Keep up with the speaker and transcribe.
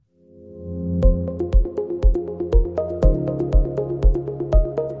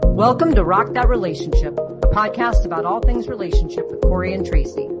Welcome to Rock That Relationship, a podcast about all things relationship with Corey and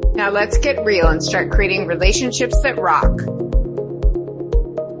Tracy. Now let's get real and start creating relationships that rock.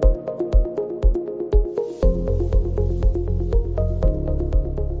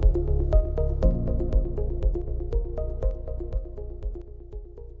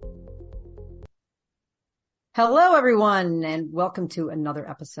 Hello, everyone, and welcome to another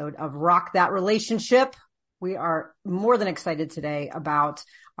episode of Rock That Relationship. We are more than excited today about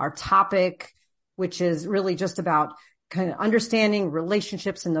our topic, which is really just about kind of understanding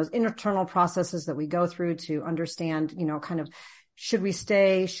relationships and those internal processes that we go through to understand, kind of, should we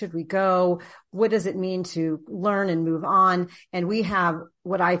stay? Should we go? What does it mean to learn and move on? And we have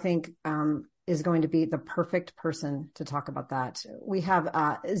what I think, is going to be the perfect person to talk about that. We have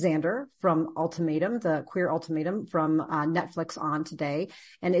Xander from Ultimatum, the Queer Ultimatum from Netflix on today.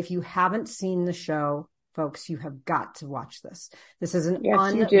 And if you haven't seen the show, folks, you have got to watch this. This is an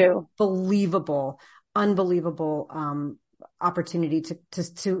unbelievable opportunity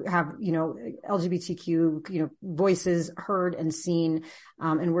to have, LGBTQ, voices heard and seen.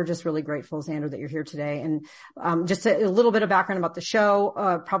 And we're just really grateful, Xander, that you're here today. And, just a little bit of background about the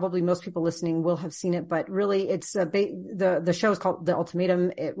show. Probably most people listening will have seen it, but really it's the show is called The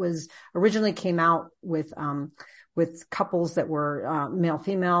Ultimatum. It was originally came out with couples that were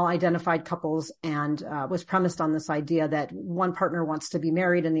male-female identified couples, and was premised on this idea that one partner wants to be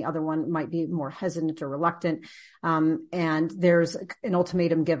married and the other one might be more hesitant or reluctant. And there's an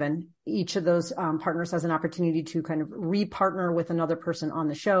ultimatum given. Each of those partners has an opportunity to kind of re-partner with another person on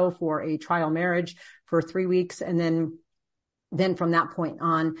the show for a trial marriage for 3 weeks, and then from that point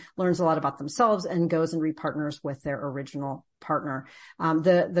on learns a lot about themselves and goes and repartners with their original partner.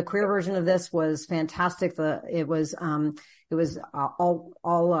 The queer version of this was fantastic. It was all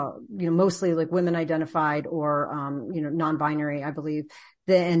mostly like women identified or, non-binary, I believe.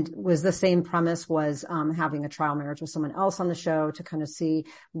 And was the same premise was, having a trial marriage with someone else on the show to kind of see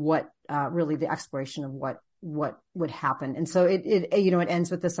what, really the exploration of what would happen. And so it ends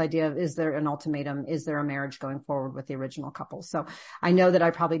with this idea of, is there an ultimatum? Is there a marriage going forward with the original couple? So I know that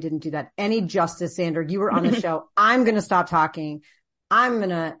I probably didn't do that any justice, Xander. You were on the show. I'm going to stop talking. I'm going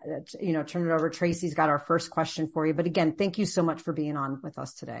to, turn it over. Tracy's got our first question for you. But again, thank you so much for being on with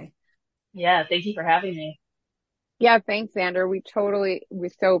us today. Yeah. Thank you for having me. Yeah. Thanks, Xander. We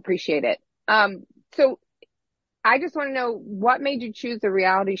so appreciate it. So I just want to know, what made you choose the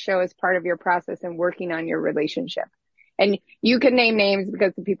reality show as part of your process in working on your relationship? And you can name names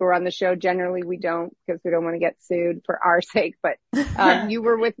because the people who are on the show. Generally, we don't, because we don't want to get sued for our sake. But you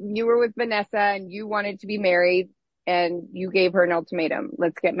were with Vanessa, and you wanted to be married, and you gave her an ultimatum: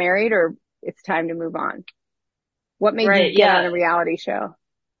 let's get married, or it's time to move on. What made you get on a reality show?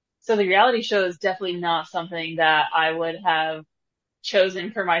 So the reality show is definitely not something that I would have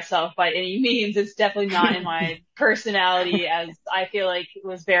chosen for myself by any means. It's definitely not in my personality, as I feel like it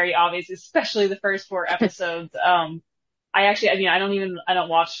was very obvious, especially the first 4 episodes. I don't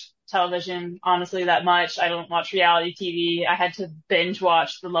watch television, honestly, that much. I don't watch reality TV. I had to binge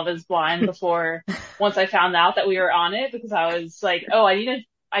watch The Love is Blind before, once I found out that we were on it, because I was like, oh, I need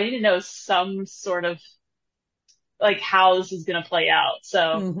to know some sort of like how this is going to play out.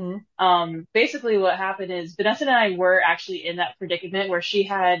 So, basically what happened is Vanessa and I were actually in that predicament where she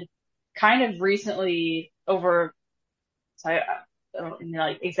had kind of recently I don't know,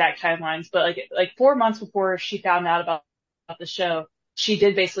 like exact timelines, but like 4 months before she found out about the show, she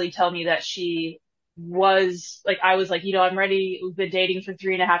did basically tell me that she was like, I was like, I'm ready. We've been dating for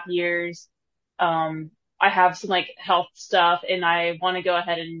 3.5 years. I have some like health stuff, and I want to go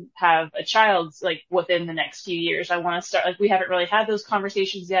ahead and have a child like within the next few years. I want to start, like, we haven't really had those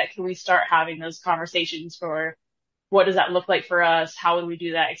conversations yet. Can we start having those conversations for what does that look like for us? How would we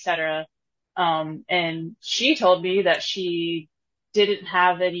do that, etc. And she told me that she didn't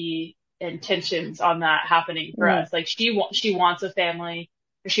have any intentions on that happening for us. Like she wants a family,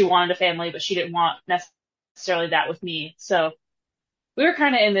 or she wanted a family, but she didn't want necessarily that with me. So we were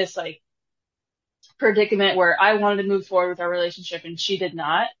kind of in this like predicament where I wanted to move forward with our relationship and she did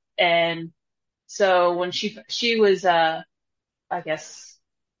not. And so when she was, I guess,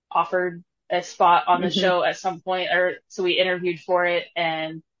 offered a spot on the show at some point, or so we interviewed for it,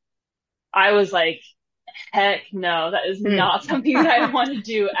 and I was like, heck no, that is not something that I want to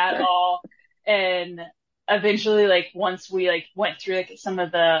do at all. And eventually, like, once we like went through like some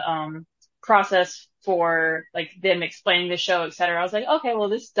of the process for like them explaining the show, etc., I was like, okay, well,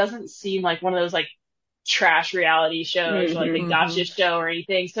 this doesn't seem like one of those like trash reality shows, or like the gotcha show or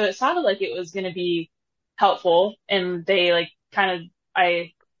anything. So it sounded like it was going to be helpful. And they like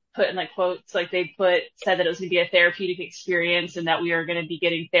I put in like quotes, like said that it was going to be a therapeutic experience and that we were going to be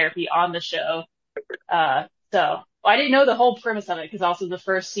getting therapy on the show. So I didn't know the whole premise of it because also the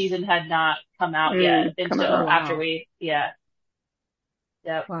first season had not come out yet until after yeah.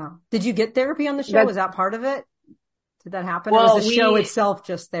 Wow. Did you get therapy on the show? Was that part of it? Did that happen? Well, or was the show itself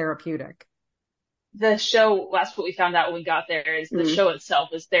just therapeutic? The show, that's what we found out when we got there, is the show itself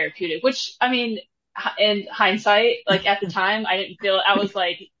was therapeutic, which, I mean, in hindsight, like at the time, I was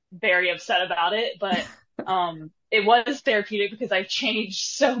like very upset about it, but, it was therapeutic because I've changed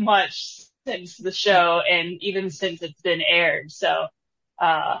so much since the show and even since it's been aired. So,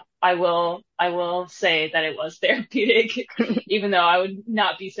 I will say that it was therapeutic, even though I would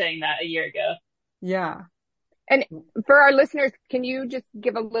not be saying that a year ago. Yeah. And for our listeners, can you just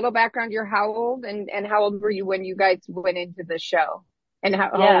give a little background? You're how old and how old were you when you guys went into the show? And how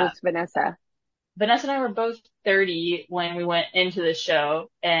old was Vanessa? Vanessa and I were both 30 when we went into the show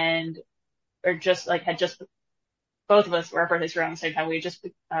both of us, our birthdays were around the same time. We just,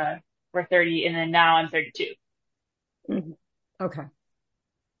 were 30 and then now I'm 32. Mm-hmm. Okay.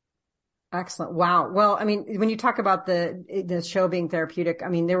 Excellent. Wow. Well, I mean, when you talk about the show being therapeutic, I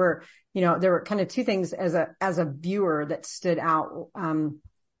mean, there were kind of two things as a viewer that stood out.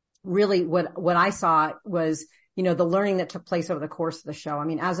 Really what I saw was, the learning that took place over the course of the show. I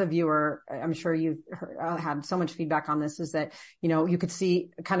mean, as a viewer, I'm sure you've had so much feedback on this, is that, you could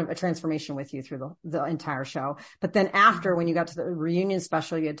see kind of a transformation with you through the entire show. But then after, when you got to the reunion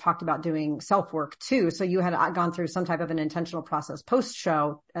special, you had talked about doing self-work too. So you had gone through some type of an intentional process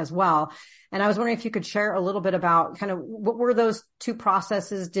post-show as well. And I was wondering if you could share a little bit about kind of what were those two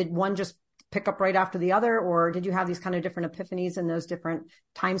processes? Did one just pick up right after the other, or did you have these kind of different epiphanies in those different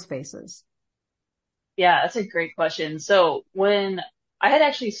time spaces? Yeah, that's a great question. So when I had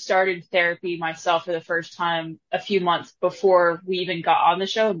actually started therapy myself for the first time a few months before we even got on the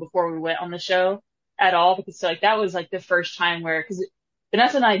show and before we went on the show at all, because that was like the first time because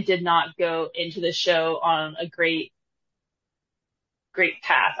Vanessa and I did not go into the show on a great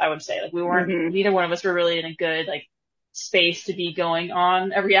path, I would say. Like we weren't, neither one of us were really in a good like space to be going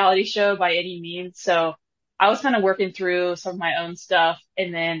on a reality show by any means. So I was kind of working through some of my own stuff,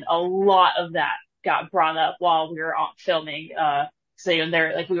 and then a lot of that got brought up while we were filming. So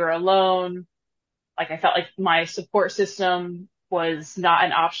we were alone. Like I felt like my support system was not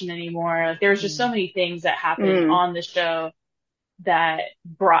an option anymore. Like there was just so many things that happened on the show that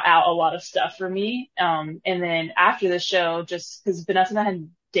brought out a lot of stuff for me. And then after the show, just because Vanessa and I had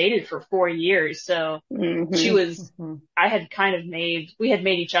dated for 4 years, so we had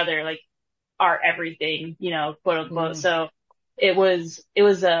made each other like our everything, quote unquote. So it was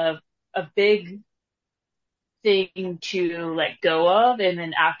a big thing to let go of. And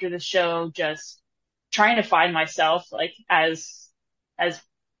then after the show, just trying to find myself like as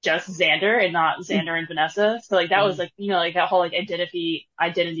just Xander and not Xander and Vanessa. So like that was like, like that whole like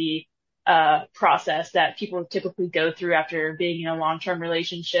identity process that people typically go through after being in a long-term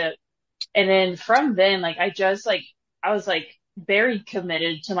relationship. And then from then, like I was like very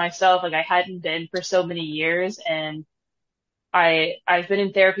committed to myself. Like I hadn't been for so many years, and I've been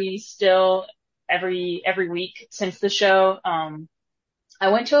in therapy still every week since the show. I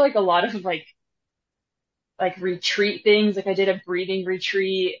went to like a lot of like retreat things. Like I did a breathing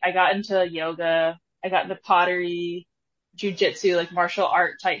retreat. I got into yoga. I got into pottery, jujitsu, like martial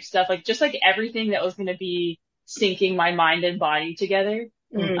art type stuff. Like just like everything that was going to be syncing my mind and body together.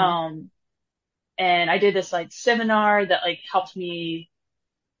 And I did this like seminar that like helped me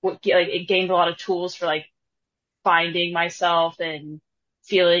it gained a lot of tools for like finding myself and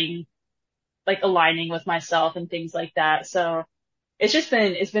feeling like aligning with myself and things like that. So it's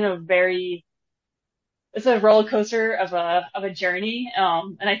been it's a roller coaster of a journey.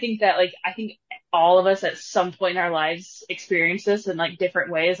 And I think that I think all of us at some point in our lives experience this in like different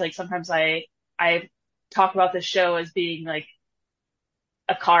ways. Like sometimes I talk about the show as being like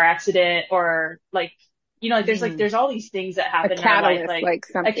a car accident, or like, there's all these things that happen in our life, like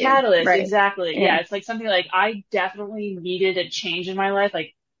something, a catalyst. right? Exactly. Yeah. It's like something like I definitely needed a change in my life.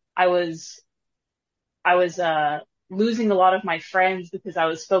 Like I was losing a lot of my friends because I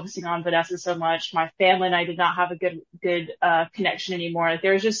was focusing on Vanessa so much. My family and I did not have a good connection anymore. Like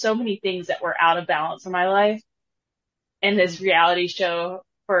there was just so many things that were out of balance in my life. And this reality show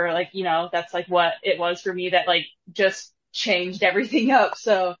for like, that's like what it was for me, that like just changed everything up.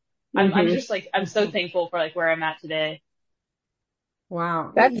 So I'm just like, I'm so thankful for like where I'm at today.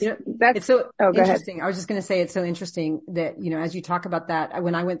 Wow. That's it's so interesting. Ahead. I was just going to say, it's so interesting that, as you talk about that,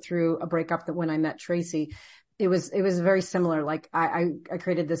 when I went through a breakup, that when I met Tracy, it was very similar. Like I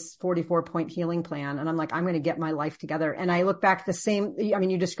created this 44-point healing plan, and I'm like, I'm going to get my life together. And I look back the same, I mean,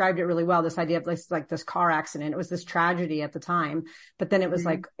 you described it really well, this idea of this car accident. It was this tragedy at the time, but then it was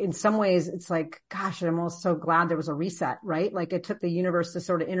like, in some ways, it's like, gosh, I'm almost so glad there was a reset, right? Like it took the universe to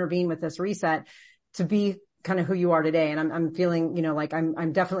sort of intervene with this reset to be kind of who you are today. And I'm feeling, like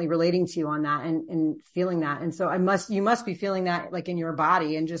I'm definitely relating to you on that and feeling that. And so you must be feeling that like in your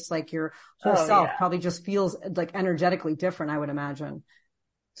body, and just like your whole self probably just feels like energetically different, I would imagine.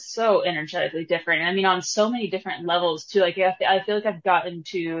 So energetically different. I mean, on so many different levels too. Like I feel like I've gotten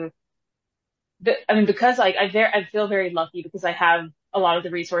to because like I feel very lucky because I have a lot of the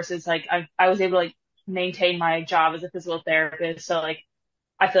resources. Like I was able to like maintain my job as a physical therapist. So like,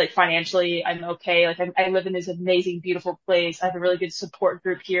 I feel like financially I'm okay. Like I live in this amazing, beautiful place. I have a really good support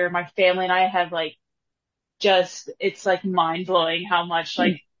group here. My family and I have like it's like mind blowing how much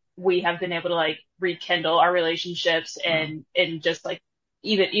like we have been able to like rekindle our relationships and just like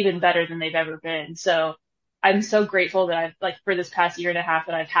even better than they've ever been. So I'm so grateful that I've like for this past year and a half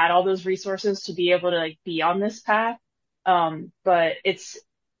that I've had all those resources to be able to like be on this path. But it's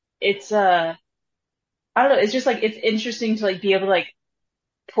I don't know. It's just like, it's interesting to like be able to like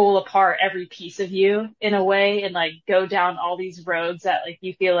pull apart every piece of you in a way and like go down all these roads that like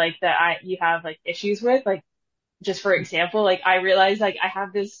you feel like you have like issues with. Like just for example, like I realized like I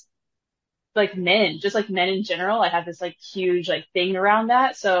have this like men in general, I have this like huge like thing around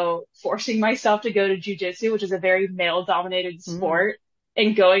that. So forcing myself to go to jujitsu, which is a very male dominated sport,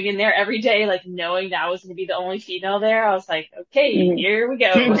 and going in there every day, like knowing that I was going to be the only female there, I was like, okay, here we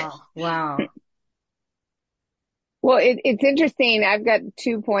go. Wow. Well, it's interesting. I've got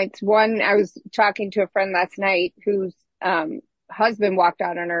 2 points. One, I was talking to a friend last night whose husband walked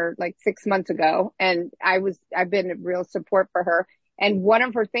out on her like 6 months ago, and I've been a real support for her. And one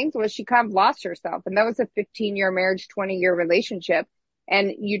of her things was she kind of lost herself, and that was a 15-year marriage, 20-year relationship.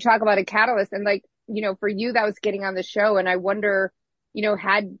 And you talk about a catalyst, and like, for you, that was getting on the show. And I wonder,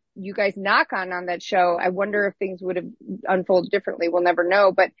 had you guys not gone on that show, I wonder if things would have unfolded differently. We'll never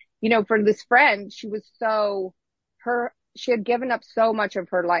know. But, for this friend, she had given up so much of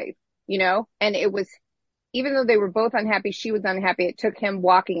her life, and it was, even though they were both unhappy, she was unhappy. It took him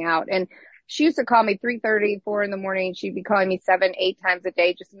walking out. And she used to call me 3:30, 4 in the morning. She'd be calling me 7, 8 times a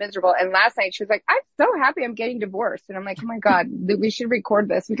day, just miserable. And last night she was like, I'm so happy I'm getting divorced. And I'm like, oh my God, we should record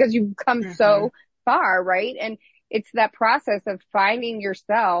this because you've come so far, right? And it's that process of finding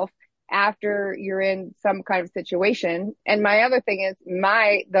yourself after you're in some kind of situation. And my other thing is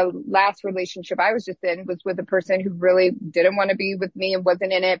the last relationship I was just in was with a person who really didn't want to be with me and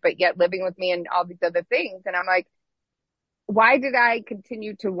wasn't in it, but yet living with me and all these other things. And I'm like, why did I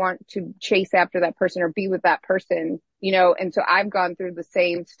continue to want to chase after that person or be with that person? And so I've gone through the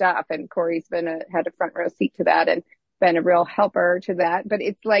same stuff, and Corey's had a front row seat to that and been a real helper to that. But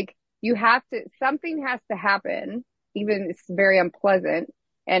it's like, something has to happen, even it's very unpleasant.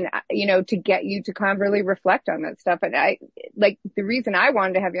 And, to get you to kind of really reflect on that stuff. And the reason I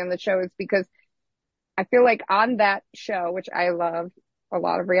wanted to have you on the show is because I feel like on that show, which I love a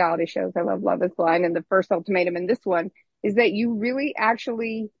lot of reality shows, I love Love is Blind and the first Ultimatum, and this one is that you really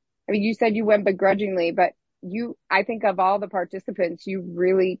actually, I mean, you said you went begrudgingly, but I think of all the participants, you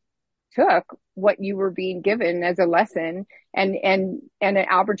really took what you were being given as a lesson and an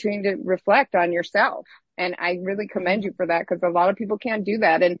opportunity to reflect on yourself. And I really commend you for that, because a lot of people can't do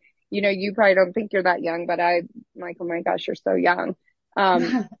that. And, you probably don't think you're that young, but I'm like, oh my gosh, you're so young.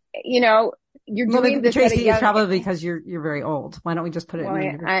 You're doing this. Tracy, it's probably because you're very old. Why don't we just put it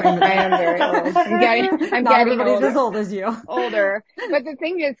in? I am very old. I'm Not getting everybody's older, as old as you. older. But the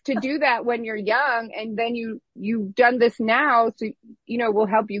thing is, to do that when you're young, and then you've done this now, so, will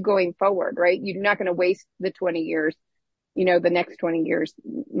help you going forward, right? You're not going to waste the 20 years, the next 20 years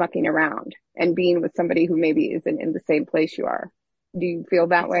mucking around and being with somebody who maybe isn't in the same place you are. Do you feel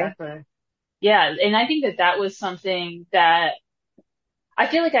that way? Yeah. And I think that was something that I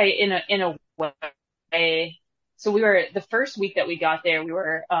feel like in a way, so we were, the first week that we got there, we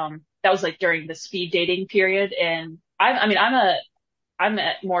were, that was like during the speed dating period. And I'm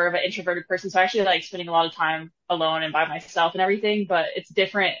more of an introverted person. So I actually like spending a lot of time alone and by myself and everything, but it's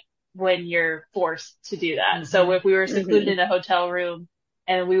different when you're forced to do that. So if we were secluded in a hotel room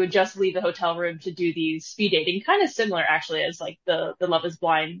and we would just leave the hotel room to do these speed dating, kind of similar actually as like the Love is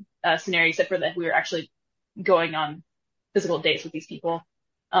Blind scenario, except for that we were actually going on physical dates with these people.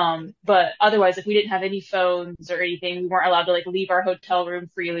 But otherwise, if we didn't have any phones or anything, we weren't allowed to like leave our hotel room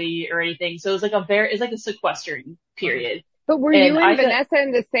freely or anything. So it was like it's like a sequestering period. But were you and Vanessa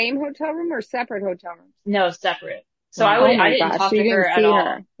in the same hotel room or separate hotel rooms? No, separate. So Wow. I didn't talk to her at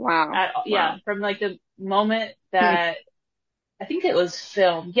all. Wow. Yeah. From like the moment that I think it was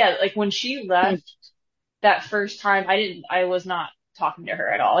filmed. Yeah. Like when she left that first time, I was not talking to her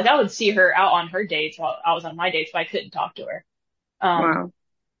at all. Like I would see her out on her dates while I was on my dates, but I couldn't talk to her. Wow.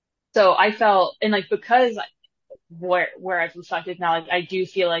 So I felt, and like, because where I've reflected now, like I do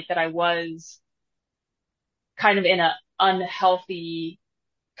feel like that I was kind of in a unhealthy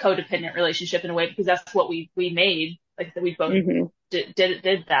codependent relationship in a way, because that's what we made, like that we both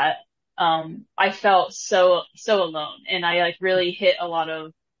did that. I felt so alone, and I like really hit a lot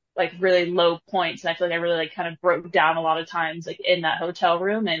of like really low points. And I feel like I really like kind of broke down a lot of times, like in that hotel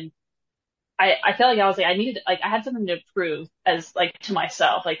room. And I felt like I was like, I had something to prove as like to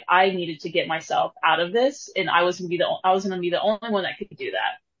myself. Like I needed to get myself out of this, and I was going to be the only one that could do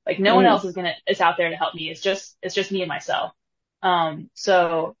that. Like no one else is out there to help me. It's just me and myself.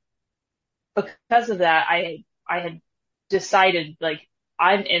 So because of that, I had decided like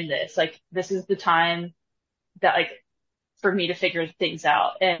I'm in this, like this is the time that like for me to figure things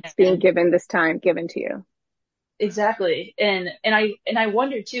out, and being given this time given to you. Exactly. And I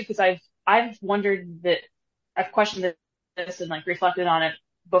wondered too, because I've wondered that, I've questioned this and like reflected on it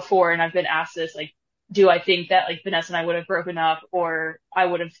before, and I've been asked this, like, do I think that like Vanessa and I would have broken up, or I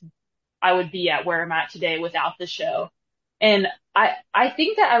would be at where I'm at today without the show? And I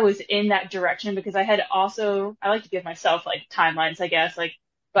think that I was in that direction, because I like to give myself like timelines, I guess, like,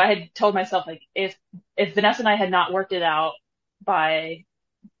 but I had told myself like, if Vanessa and I had not worked it out by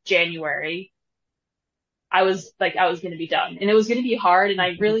January, I was going to be done, and it was going to be hard. And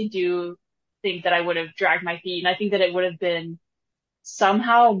I really do think that I would have dragged my feet. And I think that it would have been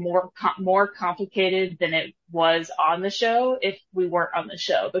somehow more complicated than it was on the show if we weren't on the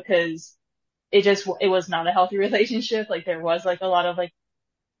show, because it was not a healthy relationship. Like there was like a lot of like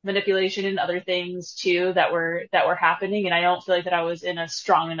manipulation and other things too that were happening. And I don't feel like that I was in a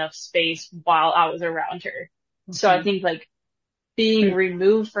strong enough space while I was around her. So I think like being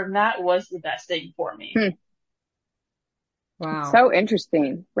removed from that was the best thing for me. Wow. So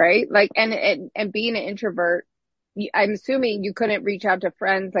interesting, right? Like, and being an introvert, I'm assuming you couldn't reach out to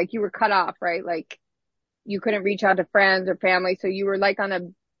friends, like you were cut off, right? Like you couldn't reach out to friends or family. So you were like on a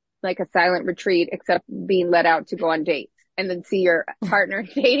silent retreat, except being let out to go on dates and then see your partner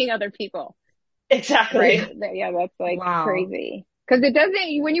dating other people. Exactly. Right? Yeah, that's like crazy. Cause it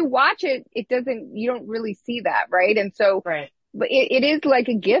doesn't, when you watch it, you don't really see that, right? And so, right. But it is like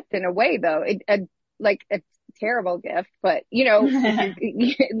a gift in a way, though. Like a terrible gift, but you know,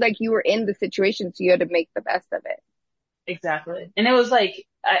 like you were in the situation, so you had to make the best of it. Exactly. And it was like,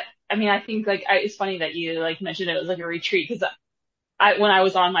 I mean, I think like, it's funny that you like mentioned it was like a retreat, because when I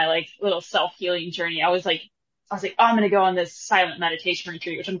was on my like little self-healing journey, I was like, oh, I'm going to go on this silent meditation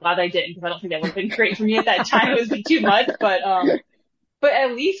retreat, which I'm glad I didn't, because I don't think that would have been great for me at that time. It was too much, but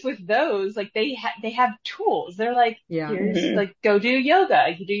at least with those, like they have tools. They're like, here's like, go do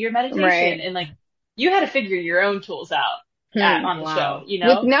yoga, you do your meditation. Right. And like, you had to figure your own tools out on the show, you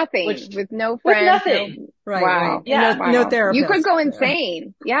know, with nothing, with no friends, with nothing. Right. Wow. Right. Yeah. No therapist. You could go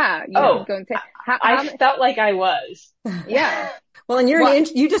insane. Yeah. You could go insane. I felt like I was. Yeah. Well, and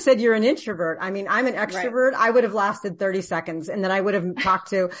you just said you're an introvert. I mean, I'm an extrovert. Right. I would have lasted 30 seconds, and then I would have talked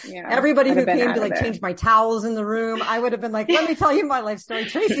to everybody who came to like change my towels in the room. I would have been like, let me tell you my life story.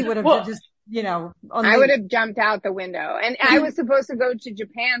 Tracy would have just, you know, I would have jumped out the window. And I was supposed to go to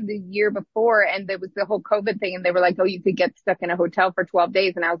Japan the year before, and there was the whole COVID thing, and they were like, oh, you could get stuck in a hotel for 12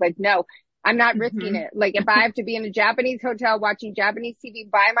 days. And I was like, no, I'm not risking it. Like if I have to be in a Japanese hotel watching Japanese TV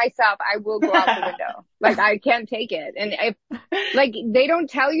by myself, I will go out the window. Like I can't take it. And if like they don't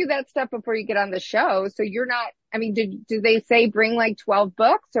tell you that stuff before you get on the show, so you're not, I mean, do they say bring like 12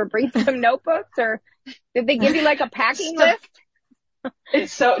 books or bring some notebooks, or did they give you like a packing list?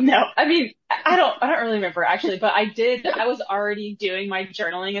 It's no, I mean, I don't really remember actually, but I was already doing my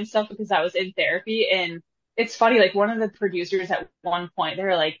journaling and stuff because I was in therapy. And it's funny, like one of the producers at one point, they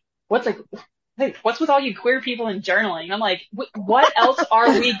were like, what's with all you queer people in journaling? I'm like, what else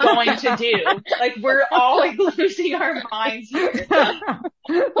are we going to do? Like, we're all like losing our minds here.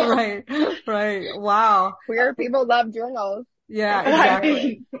 Right. Wow. Queer people love journals. Yeah,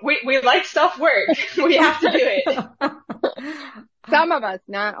 exactly. We like stuff work. We have to do it. Some of us,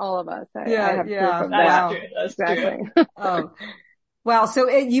 not all of us. I have proof of that. Wow. That's exactly. True. Oh. Well, so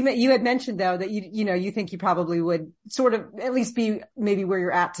you had mentioned though that you think you probably would sort of at least be maybe where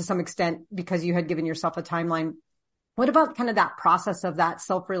you're at to some extent because you had given yourself a timeline. What about kind of that process of that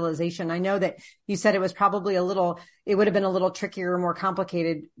self-realization? I know that you said it was probably it would have been a little trickier or more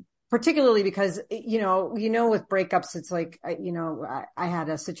complicated particularly because, with breakups, it's like, I had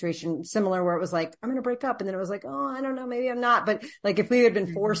a situation similar where it was like, I'm going to break up. And then it was like, oh, I don't know, maybe I'm not. But like, if we had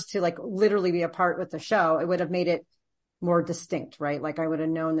been forced to like literally be apart with the show, it would have made it more distinct, right? Like I would have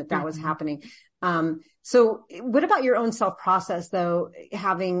known that was happening. So what about your own self process though?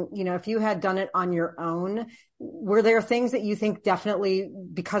 Having, if you had done it on your own, were there things that you think definitely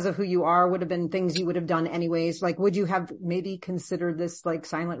because of who you are would have been things you would have done anyways? Like, would you have maybe considered this like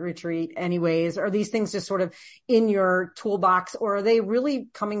silent retreat anyways? Are these things just sort of in your toolbox, or are they really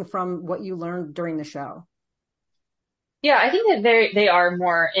coming from what you learned during the show? Yeah, I think that they are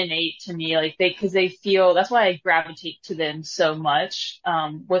more innate to me, like because they feel, that's why I gravitate to them so much.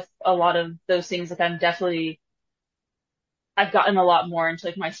 With a lot of those things, like I've gotten a lot more into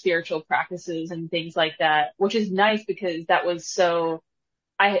like my spiritual practices and things like that, which is nice because that was so,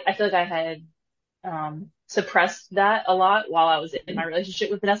 I feel like I had, suppressed that a lot while I was in my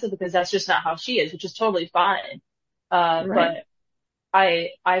relationship with Vanessa, because that's just not how she is, which is totally fine. Right. But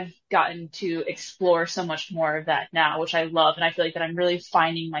I've gotten to explore so much more of that now, which I love. And I feel like that I'm really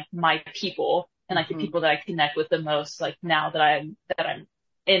finding like my people and like the people that I connect with the most, like now that I'm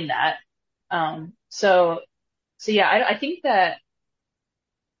in that. So yeah, I think that,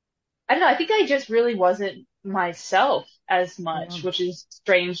 I don't know, I think I just really wasn't myself as much, which is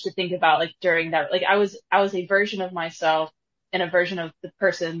strange to think about like during that, like I was a version of myself and a version of the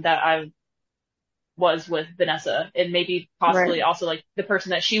person that I was with Vanessa, and maybe possibly also like the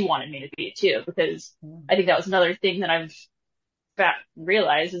person that she wanted me to be too, because I think that was another thing that I've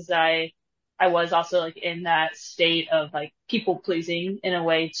realized is that I was also like in that state of like people pleasing in a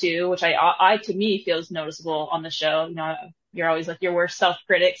way too, which I to me feels noticeable on the show. You're always like your worst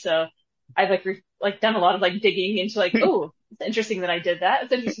self-critic. So I've like done a lot of like digging into like, oh, it's interesting that I did that.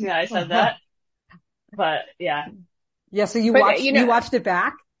 It's interesting that I said that. But yeah. Yeah. So you watched it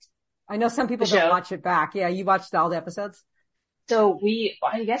back? I know some people don't watch it back. Yeah. You watched all the episodes? So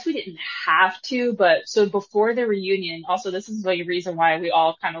I guess we didn't have to, but so before the reunion, also this is like a reason why we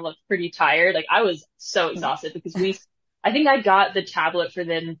all kind of looked pretty tired. Like I was so exhausted because I think I got the tablet for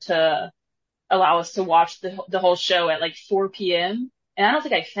them to allow us to watch the whole show at like 4 p.m. And I don't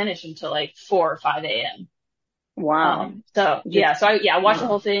think I finished until like 4 or 5 a.m. Wow. So I watched the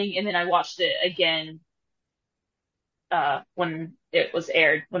whole thing, and then I watched it again, when it was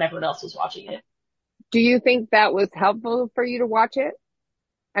aired, when everyone else was watching it. Do you think that was helpful for you to watch it?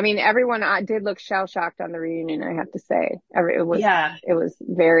 I mean, everyone did look shell shocked on the reunion, I have to say. It was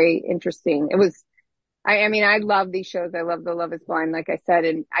very interesting. It was, I mean, I love these shows. I love the Love is Blind, like I said.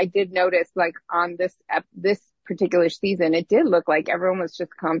 And I did notice like on this particular season, it did look like everyone was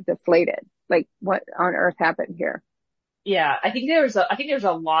just deflated. Like what on earth happened here? Yeah, I think there's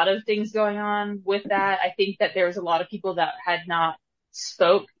a lot of things going on with that. I think that there was a lot of people that had not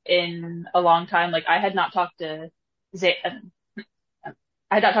spoke in a long time. Like I had not talked to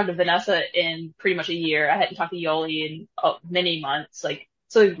Vanessa in pretty much a year. I hadn't talked to Yoli in many months. Like,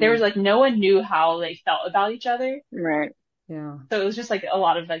 so there was like, no one knew how they felt about each other. Right. Yeah. So it was just like a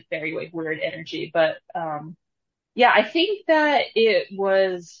lot of like very like weird energy. But, yeah, I think that it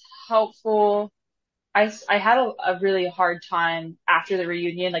was helpful. I had a really hard time after the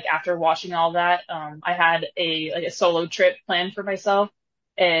reunion, like after watching all that. I had a solo trip planned for myself,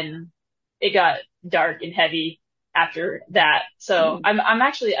 and it got dark and heavy after that. So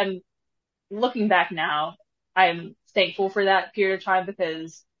I'm looking back now, I'm thankful for that period of time,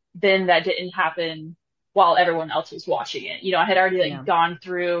 because then that didn't happen while everyone else was watching it. I had already gone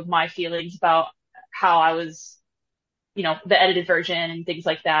through my feelings about how I was, the edited version and things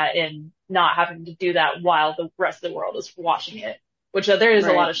like that, and not having to do that while the rest of the world is watching it, which there is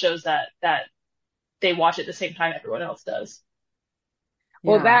a lot of shows that they watch at the same time everyone else does.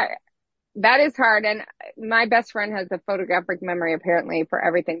 Well, that is hard. And my best friend has a photographic memory apparently for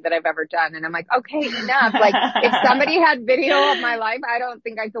everything that I've ever done. And I'm like, okay, enough. Like if somebody had video of my life, I don't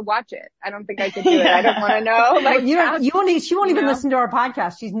think I could watch it. I don't think I could do it. I don't want to know. Like she won't even listen to our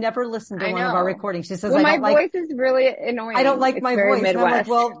podcast. She's never listened to one of our recordings. She says, my voice is really annoying. I don't like my voice. And I'm like,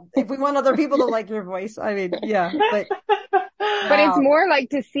 well, if we want other people to like your voice, I mean, yeah, but it's more like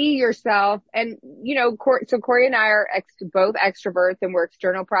to see yourself. And, so Corey and I are both extroverts, and we're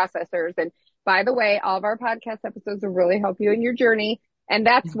external processors. And by the way, all of our podcast episodes will really help you in your journey. And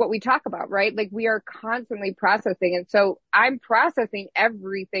that's what we talk about, right? Like we are constantly processing. And so I'm processing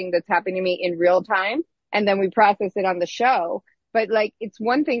everything that's happening to me in real time. And then we process it on the show. But like, it's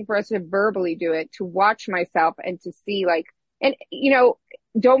one thing for us to verbally do it, to watch myself and to see like, and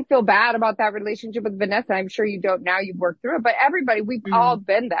don't feel bad about that relationship with Vanessa. I'm sure you don't now, you've worked through it, but everybody, we've all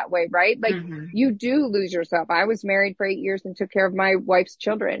been that way, right? Like you do lose yourself. I was married for 8 years and took care of my wife's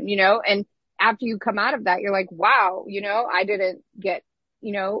children, and after you come out of that, you're like, wow, I didn't get,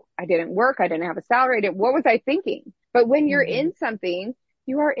 I didn't work. I didn't have a salary. What was I thinking? But when you're in something,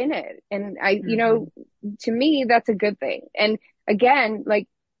 you are in it. And to me, that's a good thing. And again, like,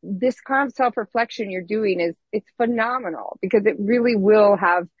 this kind of self-reflection you're doing it's phenomenal, because it really will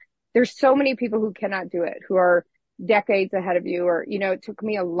there's so many people who cannot do it, who are decades ahead of you, or, it took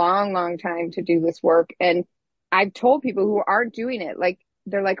me a long, long time to do this work. And I've told people who aren't doing it, like,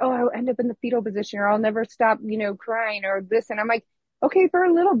 they're like, oh, I'll end up in the fetal position, or I'll never stop, crying or this. And I'm like, okay, for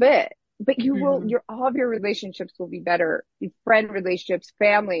a little bit, but you will, all of your relationships will be better. Friend relationships,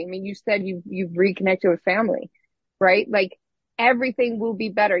 family. I mean, you said you've reconnected with family, right? Like, everything will be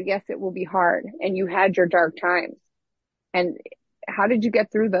better. Yes, it will be hard. And you had your dark times. And how did you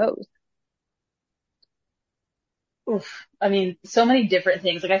get through those? Oof. I mean, so many different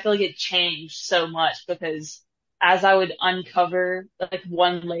things. Like, I feel like it changed so much, because as I would uncover like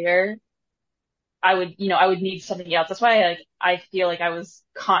one layer, I would need something else. That's why I feel like I was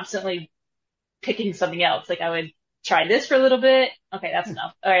constantly picking something else. Like, I would try this for a little bit. Okay, that's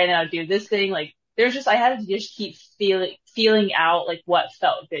enough. All right, now do this thing. Like, I had to just keep feeling out like what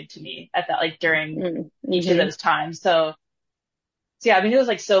felt good to me at that, like, during each of those times. So yeah, I mean, it was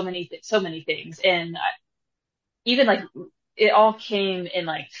like so many things. And even like, it all came in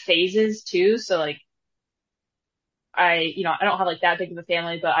like phases too. So like, I don't have like that big of a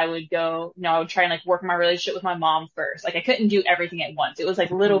family, but I would go, I would try and like work my relationship with my mom first. Like, I couldn't do everything at once. It was like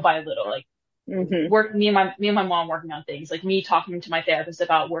little by little, like me and my mom working on things, like me talking to my therapist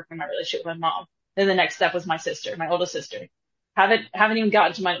about working my relationship with my mom. Then the next step was my sister, my oldest sister. Haven't even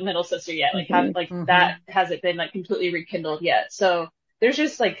gotten to my middle sister yet. Like, that hasn't been like completely rekindled yet. So there's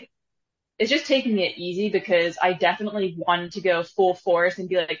just like, it's just taking it easy, because I definitely wanted to go full force and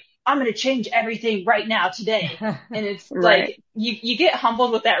be like, I'm going to change everything right now today. And it's right. like, you get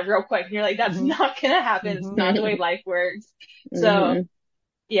humbled with that real quick, and you're like, that's not going to happen. It's not the way life works. So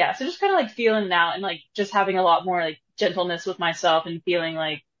yeah, so just kind of like feeling it out, and like just having a lot more like gentleness with myself, and feeling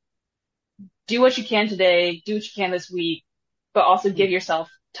like, do what you can today, do what you can this week, but also give yourself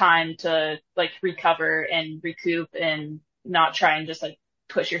time to like recover and recoup, and not try and just like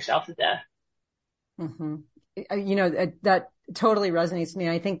push yourself to death. That totally resonates to me.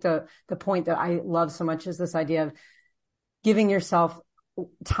 I think the point that I love so much is this idea of giving yourself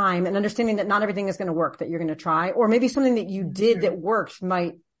time and understanding that not everything is going to work, that you're going to try, or maybe something that you did that worked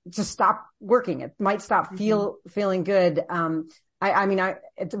might just stop working. It might stop feeling good.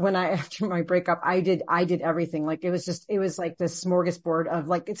 After my breakup, I did everything. Like, it was like this smorgasbord of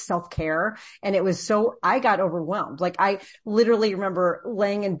like, it's self-care. And I got overwhelmed. Like, I literally remember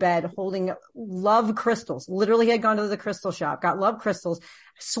laying in bed holding love crystals, literally had gone to the crystal shop, got love crystals,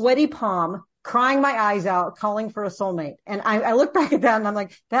 sweaty palm, crying my eyes out, calling for a soulmate. And I look back at that and I'm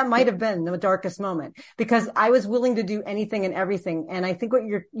like, that might have been the darkest moment, because I was willing to do anything and everything. And I think what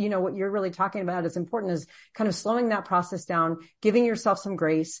you're really talking about is important, is kind of slowing that process down, giving yourself some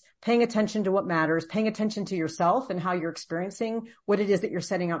grace, paying attention to what matters, paying attention to yourself and how you're experiencing what it is that you're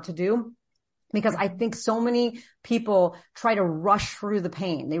setting out to do. Because I think so many people try to rush through the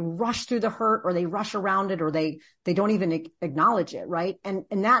pain. They rush through the hurt, or they rush around it, or they don't even acknowledge it. Right. And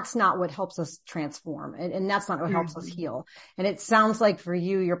that's not what helps us transform. And that's not what helps us heal. And it sounds like for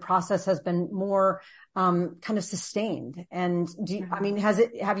you, your process has been more, kind of sustained. And do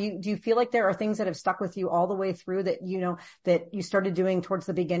you feel like there are things that have stuck with you all the way through that, that you started doing towards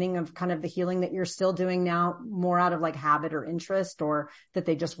the beginning of kind of the healing that you're still doing now, more out of like habit or interest, or that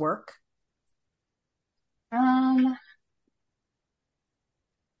they just work? I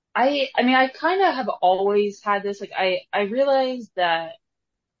kind of have always had this, like, I realized that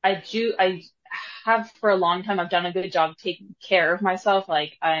I have for a long time, I've done a good job taking care of myself.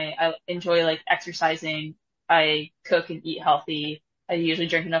 Like, I enjoy like exercising. I cook and eat healthy. I usually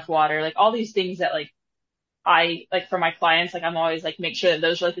drink enough water, like all these things that like, I like for my clients, like I'm always like, make sure that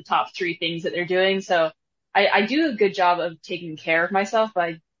those are like the top 3 things that they're doing. So I do a good job of taking care of myself,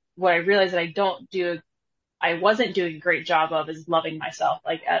 but what I realized that I wasn't doing a great job of is loving myself.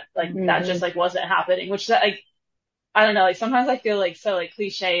 That just like wasn't happening, which like, I don't know, like sometimes I feel like so like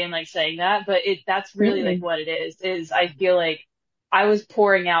cliche and like saying that, but that's really like what it is I feel like I was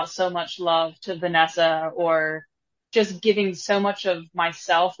pouring out so much love to Vanessa, or just giving so much of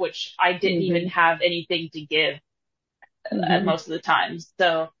myself, which I didn't even have anything to give at most of the times.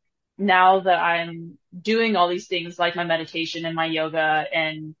 So now that I'm doing all these things like my meditation and my yoga,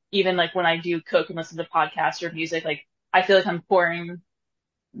 and even like when I do cook and listen to podcasts or music, like I feel like I'm pouring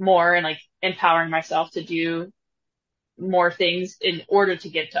more and like empowering myself to do more things in order to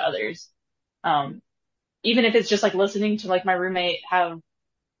give to others. Even if it's just like listening to like my roommate have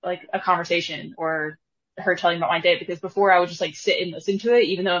like a conversation or her telling about my day, because before I would just like sit and listen to it,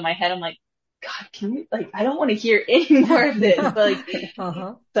 even though in my head I'm like, God, can we like, I don't want to hear any more of this, but like,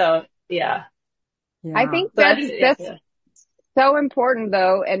 so yeah. I think So that's so important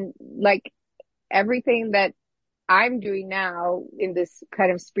though. And like everything that I'm doing now in this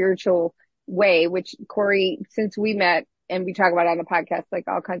kind of spiritual way, which Corey, since we met and we talk about it on the podcast, like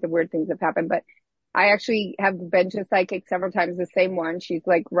all kinds of weird things have happened, but I actually have been to psychic several times, the same one. She's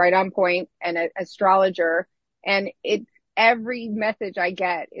like right on point and an astrologer. And it's every message I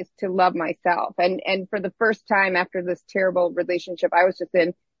get is to love myself. And for the first time after this terrible relationship I was just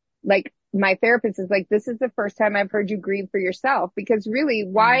in, like my therapist is like, this is the first time I've heard you grieve for yourself, because really,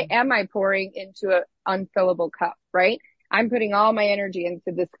 why am I pouring into an unfillable cup, right? I'm putting all my energy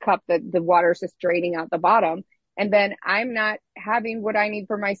into this cup that the water's just draining out the bottom. And then I'm not having what I need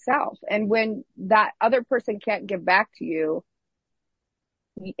for myself. And when that other person can't give back to you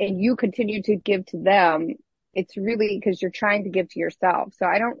and you continue to give to them, it's really because you're trying to give to yourself. So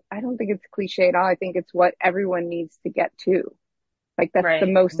I don't think it's cliche at all. I think it's what everyone needs to get to. Like that's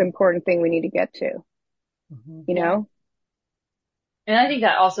the most important thing we need to get to, you know? And I think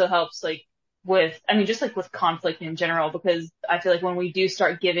that also helps like just like with conflict in general, because I feel like when we do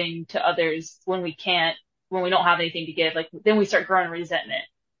start giving to others, when we don't have anything to give, like then we start growing resentment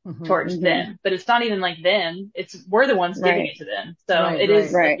towards them. But it's not even like them, we're the ones giving it to them. So it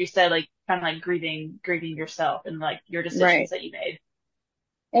is like you said, like kind of like grieving yourself and like your decisions that you made.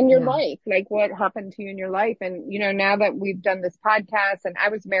 And your life, like what happened to you in your life. And, you know, now that we've done this podcast, and I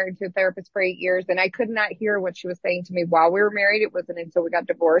was married to a therapist for 8 years and I could not hear what she was saying to me while we were married. It wasn't until we got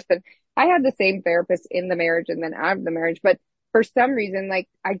divorced. And I had the same therapist in the marriage and then out of the marriage. But for some reason, like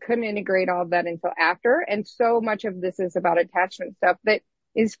I couldn't integrate all of that until after. And so much of this is about attachment stuff that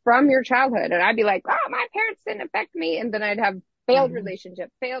is from your childhood. And I'd be like, oh, my parents didn't affect me. And then I'd have failed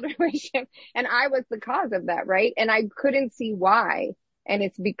relationship. And I was the cause of that. Right. And I couldn't see why. And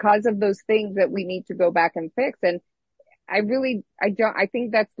it's because of those things that we need to go back and fix. And I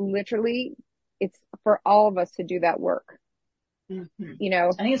think that's literally, it's for all of us to do that work. You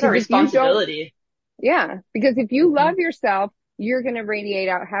know, I think it's our responsibility. Yeah. Because if you love yourself, you're going to radiate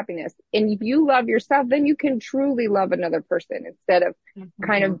out happiness. And if you love yourself, then you can truly love another person instead of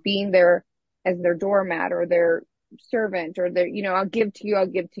kind of being there as their doormat or their servant or their, you know, I'll give to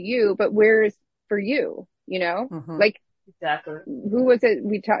you, but where's for you, you know, like, exactly. Who was it?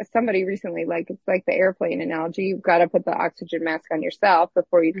 We talked somebody recently, like it's like the airplane analogy. You've got to put the oxygen mask on yourself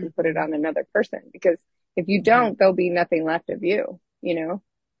before you can put it on another person, because if you don't, there'll be nothing left of you, you know?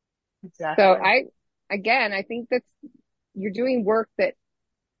 Exactly. So I think that's, you're doing work that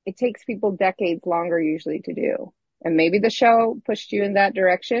it takes people decades longer usually to do. And maybe the show pushed you in that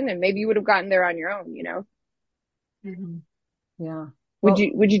direction and maybe you would have gotten there on your own, you know? Yeah. Would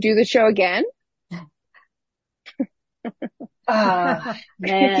you do the show again? Man.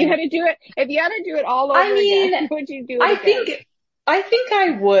 If you had to do it all over again, would you do it again? I think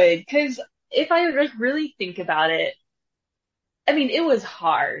I would, because if I really think about it, I mean, it was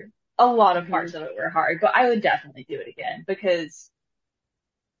hard. A lot of parts of it were hard, but I would definitely do it again, because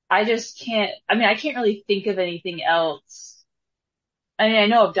I can't really think of anything else. I mean, I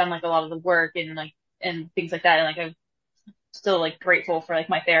know I've done like a lot of the work and like, and things like that. And like, I'm still like grateful for like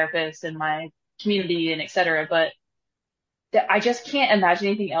my therapist and my community and et cetera, but I just can't imagine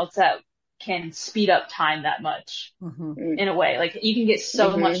anything else that can speed up time that much in a way. Like you can get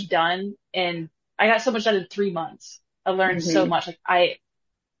so much done, and I got so much done in 3 months. I learned so much. Like I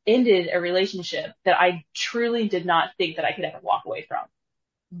ended a relationship that I truly did not think that I could ever walk away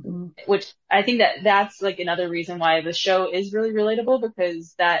from, which I think that's like another reason why the show is really relatable,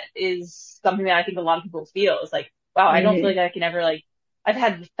 because that is something that I think a lot of people feel is like, wow, I don't feel like I can ever like, I've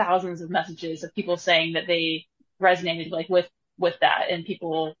had thousands of messages of people saying that they resonated like with that, and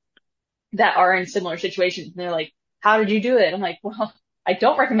people that are in similar situations, and they're like, how did you do it? I'm like, well, I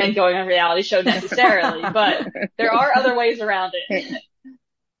don't recommend going on a reality show necessarily, but there are other ways around it.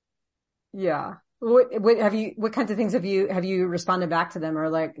 Yeah. What kinds of things have you responded back to them, or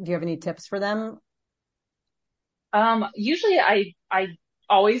like, do you have any tips for them? Usually I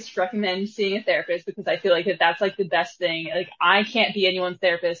always recommend seeing a therapist, because I feel like that's like the best thing. Like I can't be anyone's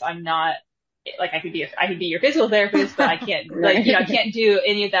therapist. I'm not like, I could be your physical therapist, but I can't like, you know, I can't do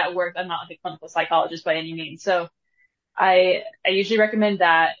any of that work. I'm not like a clinical psychologist by any means. So I usually recommend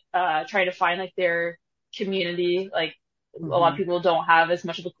that, try to find like their community. Like a lot of people don't have as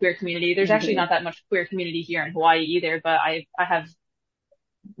much of a queer community. There's actually not that much queer community here in Hawaii either, but I have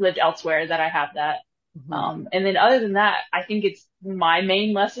lived elsewhere that I have that. Mm-hmm. And then other than that, I think it's my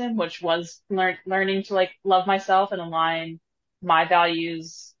main lesson, which was learning to like love myself and align my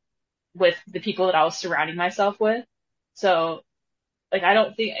values with the people that I was surrounding myself with. So like, I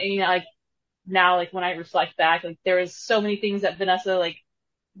don't think, like now, like when I reflect back, like there was so many things that Vanessa like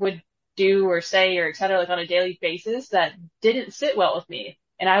would do or say or et cetera, like on a daily basis that didn't sit well with me.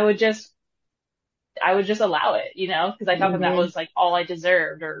 And I would just allow it, because I thought that that Mm-hmm. was like all I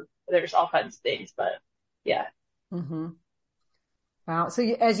deserved, or there's all kinds of things, but yeah. Mm-hmm. Wow. So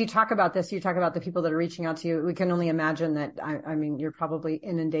as you talk about this, you talk about the people that are reaching out to you. We can only imagine that. I mean, you're probably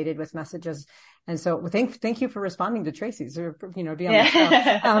inundated with messages. And so thank you for responding to Tracy's or, be on the show.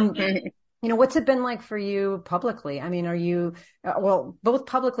 Yeah. What's it been like for you publicly? I mean, are you, well, both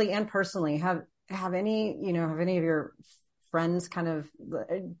publicly and personally, have any of your friends kind of,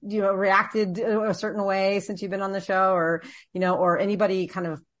 reacted a certain way since you've been on the show, or anybody kind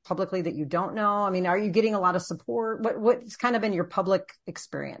of publicly that you don't know? I mean, are you getting a lot of support? What's kind of been your public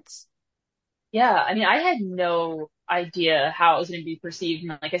experience? Yeah. I mean, I had no idea how it was going to be perceived.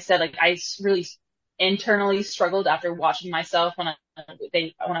 And like I said, like really internally struggled after watching myself when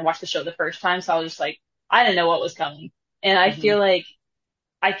I watched the show the first time. So I was just like, I didn't know what was coming. And I Mm-hmm. feel like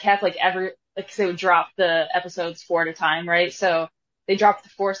I kept like they would drop the episodes four at a time, right? So they dropped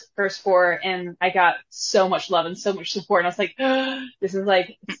the first four, and I got so much love and so much support. And I was like, this is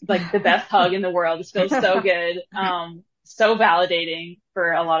like the best hug in the world. This feels so good. So validating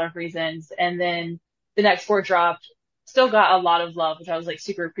for a lot of reasons. And then the next four dropped, still got a lot of love, which I was like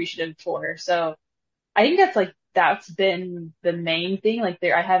super appreciative for. So I think that's been the main thing. Like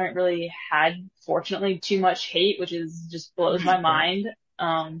I haven't really had, fortunately, too much hate, which is just blows That's my great.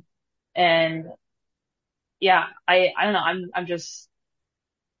 mind. And yeah, I don't know. I'm just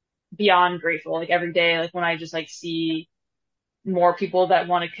beyond grateful. Like every day, like when I just like see more people that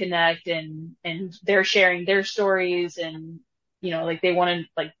want to connect and they're sharing their stories, and like they want to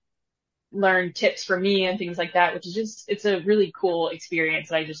like learn tips from me and things like that, which is just, it's a really cool experience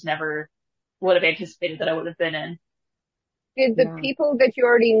that I just never would have anticipated that I would have been in. Did the Yeah. people that you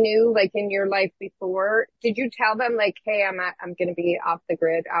already knew, like in your life before, did you tell them like, hey, I'm going to be off the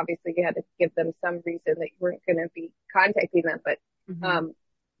grid? Obviously, you had to give them some reason that you weren't going to be contacting them, but, Hmm. um,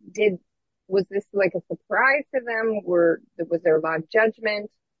 did, was this like a surprise to them? Was there a lot of judgment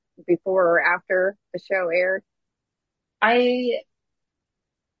before or after the show aired? I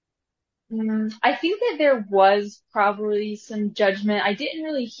I think that there was probably some judgment. I didn't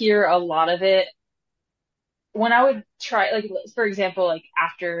really hear a lot of it when I would try, like, for example, like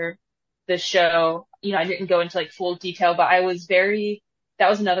after the show, I didn't go into like full detail, but that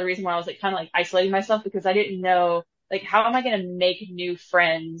was another reason why I was like kind of like isolating myself, because I didn't know, like, how am I going to make new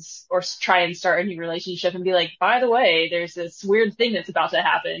friends or try and start a new relationship and be like, by the way, there's this weird thing that's about to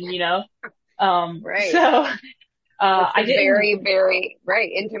happen? So, Right. With I some didn't. very, very,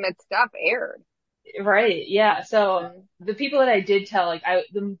 right, intimate stuff aired. Right. Yeah. So Mhm. the people that I did tell, like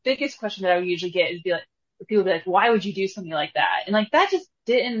the biggest question that I would usually get is people be like, why would you do something like that? And like, that just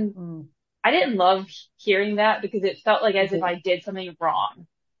Mm. I didn't love hearing that, because it felt like as if I Mhm. did something wrong,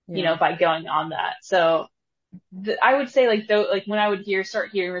 Yeah. by going on that. So I would say like though, like when I would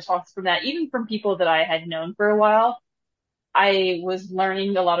start hearing responses from that, even from people that I had known for a while, I was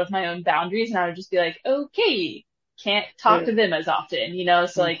learning a lot of my own boundaries, and I would just be like, okay, can't talk to them as often.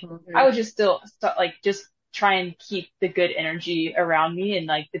 So like Mm-hmm. I Mhm. would just still like just try and keep the good energy around me, and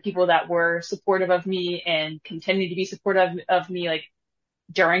like the people that were supportive of me and continue to be supportive of me, like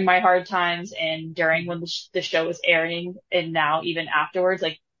during my hard times and during when the show was airing, and now even afterwards,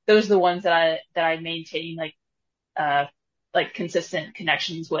 like those are the ones that I maintain uh like consistent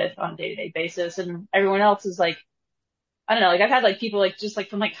connections with on a day-to-day basis. And everyone else is like, I don't know, like I've had like people like just like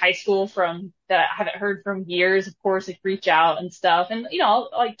from like high school from that I haven't heard from years, of course, like reach out and stuff. And I'll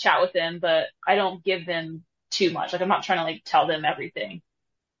like chat with them, but I don't give them too much. Like I'm not trying to like tell them everything.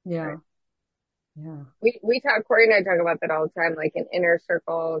 Yeah. Right. Yeah. Corey and I talk about that all the time, like an inner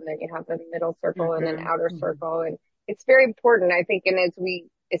circle, and then you have the middle circle and an Hmm. outer Mm-hmm. circle. And it's very important, I think. And as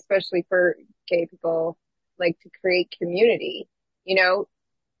especially for gay people, like to create community, you know,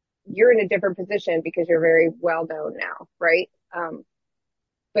 you're in a different position because you're very well known now, right?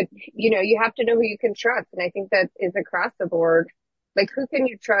 But you have to know who you can trust. And I think that is across the board. Like, who can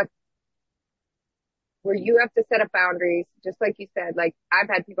you trust where you have to set up boundaries, just like you said. Like, I've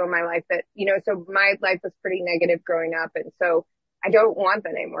had people in my life that, so my life was pretty negative growing up. And so I don't want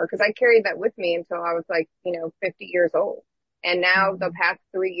that anymore, because I carried that with me until I was like, 50 years old. And now the Mm-hmm. past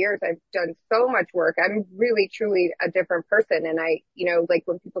 3 years, I've done so much work. I'm really, truly a different person. And like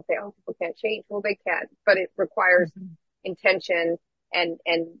when people say, oh, people can't change, well, they can, but it requires Hmm. intention and,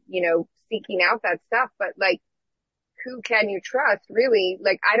 you know, seeking out that stuff. But like, who can you trust really?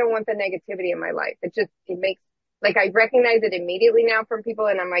 Like, I don't want the negativity in my life. It makes, like, I recognize it immediately now from people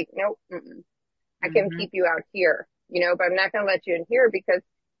and I'm like, nope, I can Mm-hmm. keep you out here, you know, but I'm not going to let you in here because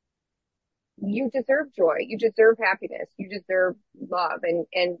you deserve joy. You deserve happiness. You deserve love.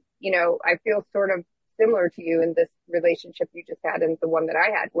 And, you know, I feel sort of similar to you in this relationship you just had and the one that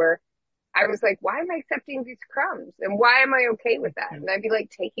I had where I was like, why am I accepting these crumbs? And why am I okay with that? And I'd be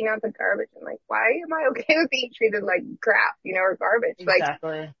like taking out the garbage and like, why am I okay with being treated like crap, you know, or garbage? Like,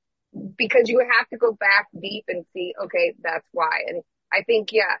 Exactly. because you have to go back deep and see, okay, that's why. And I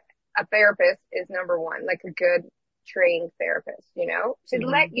think, yeah, a therapist is number one, like a good trained therapist, you know, to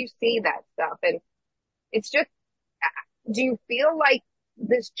let Mm-hmm. you see that stuff. And it's just, do you feel like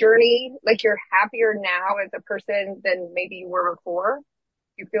this journey, like you're happier now as a person than maybe you were before?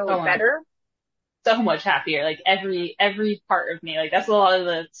 You feel So much, better? so much happier. Like every part of me, like that's a lot of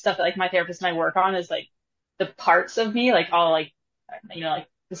the stuff that like my therapist and I work on is like the parts of me, like all like, you know, like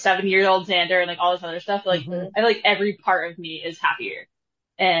the 7-year-old Xander and like all this other stuff. Like Mm-hmm. I feel like every part of me is happier.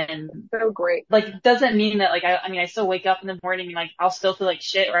 And So great. like doesn't mean that like I mean I still wake up in the morning and like I'll still feel like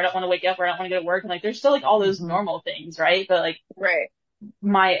shit or I don't want to wake up or I don't want to go to work and like there's still like all those Mm-hmm. normal things, right? But like Right.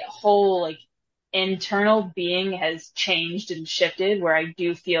 my whole like internal being has changed and shifted where I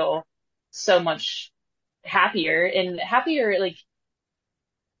do feel so much happier and happier like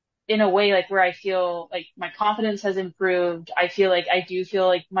in a way like where I feel like my confidence has improved. I feel like I do feel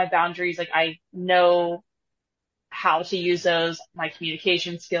like my boundaries, like I know how to use those. My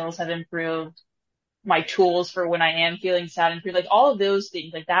communication skills have improved. My tools for when I am feeling sad and free, like all of those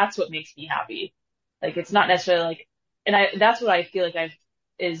things, like that's what makes me happy. Like it's not necessarily like, and that's what I feel like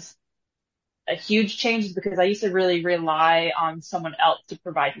is a huge change is because I used to really rely on someone else to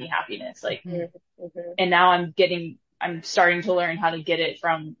provide me happiness. Like, Mm-hmm. Mm-hmm. and now I'm starting to learn how to get it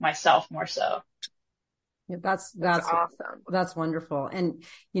from myself more so. Yeah, That's awesome. that's wonderful. And,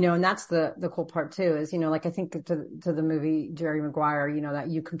 you know, and that's the cool part too is, you know, like I think to the movie Jerry Maguire, you know, that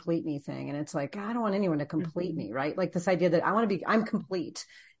you complete me thing. And it's like, I don't want anyone to complete Mm-hmm. me, right? Like this idea that I'm complete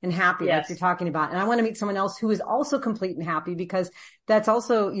and happy, like you're Yes. talking about. And I want to meet someone else who is also complete and happy because that's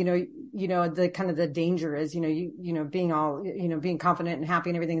also, the kind of the danger is, being all, being confident and happy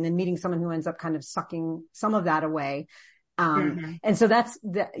and everything. And then meeting someone who ends up kind of sucking some of that away. Mm-hmm. And so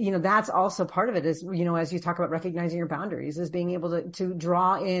that's also part of it is, as you talk about recognizing your boundaries is being able to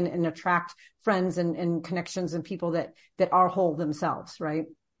draw in and attract friends and connections and people that are whole themselves, right?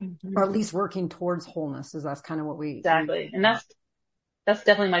 Mm-hmm. Or at least working towards wholeness is that's kind of what we Exactly. And that's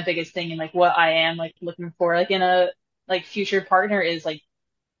definitely my biggest thing and like what I am like looking for like in a like future partner is like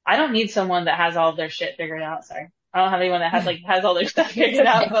I don't need someone that has all of their shit figured out. Sorry. I don't have anyone that has all their stuff It's figured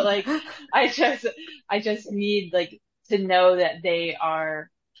out, okay. but like I just I just need like to know that they are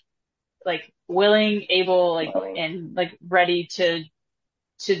like willing, able, like Willing. and like ready to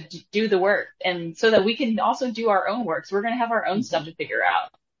do the work and so that we can also do our own work. So we're gonna have our own stuff to figure out.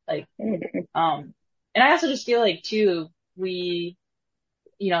 Like Mhm. and I also just feel like too we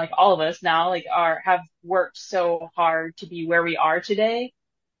like all of us now like have worked so hard to be where we are today.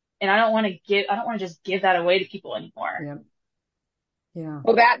 And I don't want to just give that away to people anymore. Yeah. Yeah.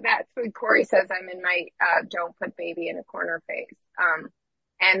 Well, that's what Corey says. I'm in my, don't put baby in a corner phase.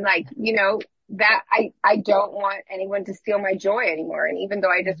 And like, you know, that I don't want anyone to steal my joy anymore. And even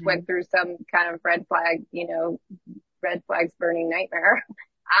though I just Mm-hmm. went through some kind of red flags burning nightmare,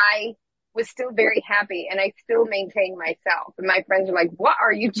 I was still very happy and I still maintained myself. And my friends are like, what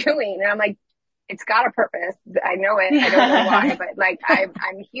are you doing? And I'm like, it's got a purpose. I know it. I don't know why, but like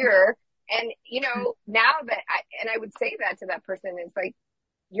I'm here. And now that I would say that to that person, it's like,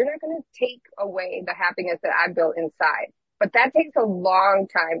 you're not going to take away the happiness that I built inside, but that takes a long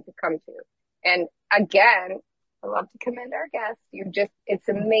time to come to. And again, I love to commend our guests. It's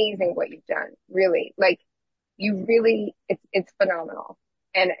amazing what you've done. Really, like it's phenomenal.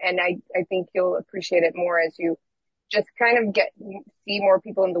 And I think you'll appreciate it more as you just kind of see more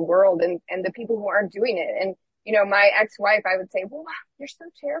people in the world and the people who aren't doing it. And, my ex-wife, I would say, well, you're so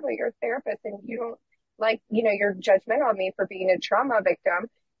terrible. You're a therapist and you don't you're judgmental of me for being a trauma victim.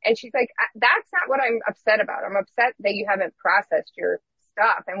 And she's like, that's not what I'm upset about. I'm upset that you haven't processed your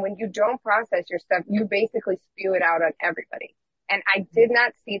stuff. And when you don't process your stuff, you basically spew it out on everybody. And I did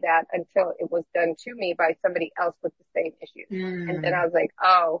not see that until it was done to me by somebody else with the same issues. And then Mm. I was like,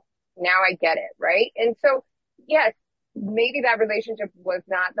 oh, now I get it. Right. And so, yes, maybe that relationship was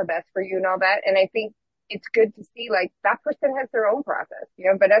not the best for you and all that. And I think it's good to see like that person has their own process,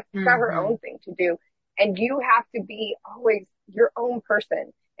 but that's got her Mm-hmm. own thing to do. And you have to be always your own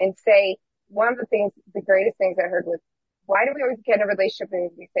person and say, one of the greatest things I heard was why do we always get in a relationship and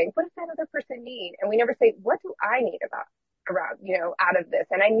we say, what does that other person need? And we never say, what do I need out of this?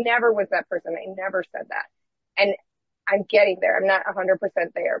 And I never was that person. I never said that. And I'm getting there. I'm not 100%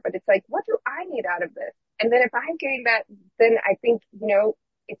 there, but it's like, what do I need out of this? And then if I'm getting that, then I think,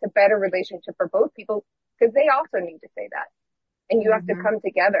 it's a better relationship for both people because they also need to say that. And you have to come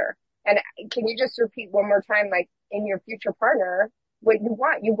together. And can you just repeat one more time, like in your future partner, what you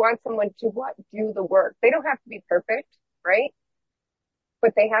want? You want someone to do the work. They don't have to be perfect, right?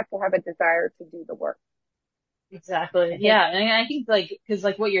 But they have to have a desire to do the work. Exactly. Yeah. And I think cause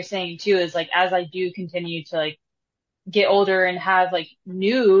what you're saying too is as I do continue to get older and have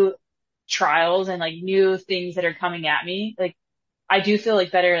new trials and new things that are coming at me, I do feel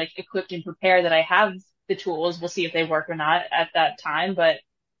better equipped and prepared that I have the tools. We'll see if they work or not at that time. But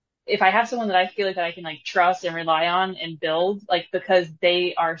if I have someone that I feel that I can trust and rely on and build, because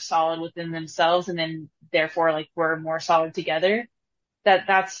they are solid within themselves and then therefore we're more solid together,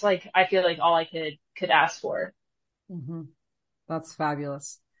 that's I feel all I could ask for. Mm-hmm. That's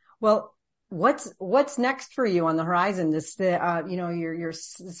fabulous. Well, what's next for you on the horizon? Your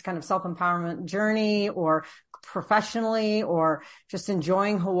this kind of self-empowerment journey, or professionally, or just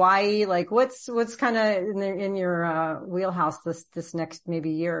enjoying Hawaii? What's kind of in your wheelhouse this next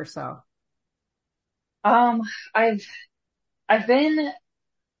maybe year or so? I've been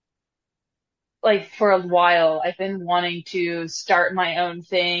for a while, I've been wanting to start my own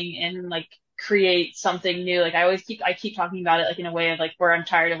thing and create something new. I keep talking about it in a way of where I'm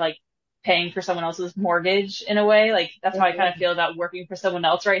tired of paying for someone else's mortgage in a way. That's how I kind of feel about working for someone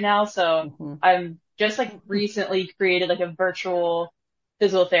else right now. So I'm just recently created a virtual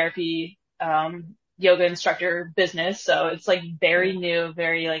physical therapy, yoga instructor business. So it's very new,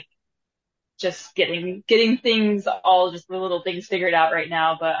 very just getting things, all just the little things figured out right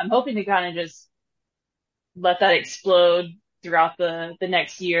now. But I'm hoping to kind of just let that explode throughout the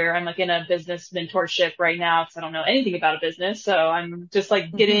next year. I'm in a business mentorship right now because I don't know anything about a business. So I'm just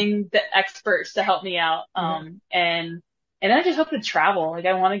getting the experts to help me out. And I just hope to travel.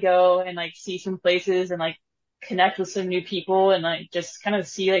 I want to go and see some places and connect with some new people and just kind of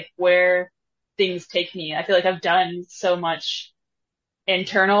see where things take me. I feel I've done so much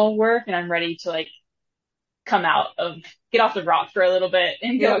internal work and I'm ready to get off the rock for a little bit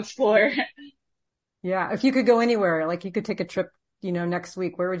and go explore. Yeah. If you could go anywhere, you could take a trip, next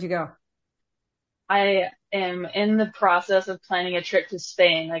week, where would you go? I am in the process of planning a trip to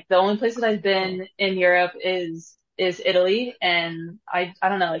Spain. The only place that I've been in Europe is Italy. And I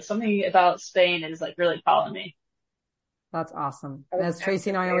don't know, something about Spain is really calling me. That's awesome. As Tracy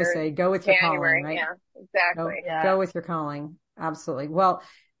and I always say, go with your calling, right? Yeah, exactly. Go with your calling. Absolutely. Well,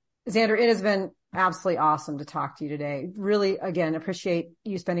 Xander, it has been absolutely awesome to talk to you today. Really, again, appreciate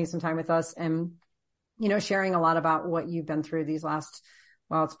you spending some time with us and, sharing a lot about what you've been through these last,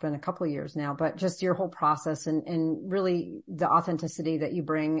 it's been a couple of years now, but just your whole process and really the authenticity that you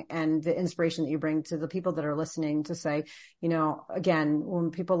bring and the inspiration that you bring to the people that are listening to say, again, when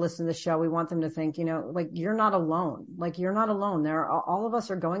people listen to the show, we want them to think, you're not alone. You're not alone. All of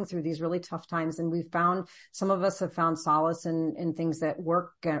us are going through these really tough times, and some of us have found solace in things that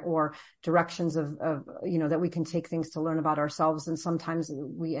work or directions of, that we can take things to learn about ourselves. And sometimes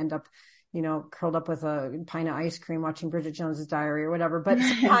we end up curled up with a pint of ice cream watching Bridget Jones's Diary or whatever. But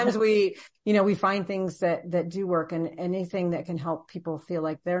sometimes we find things that do work, and anything that can help people feel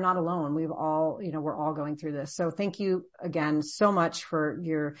like they're not alone. We've all, we're all going through this. So thank you again so much for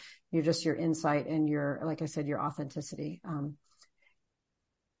your insight and like I said, your authenticity.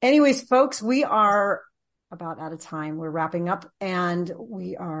 Anyways, folks, we are about out of time. We're wrapping up, and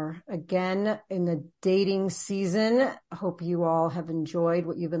we are again in the dating season. I hope you all have enjoyed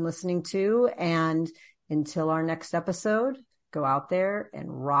what you've been listening to. And until our next episode, go out there and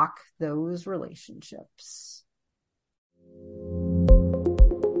rock those relationships.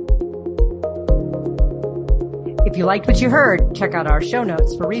 If you liked what you heard, check out our show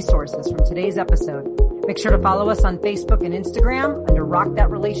notes for resources from today's episode. Make sure to follow us on Facebook and Instagram under Rock That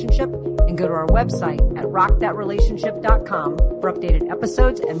Relationship, and go to our website at rockthatrelationship.com for updated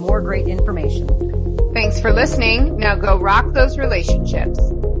episodes and more great information. Thanks for listening. Now go rock those relationships.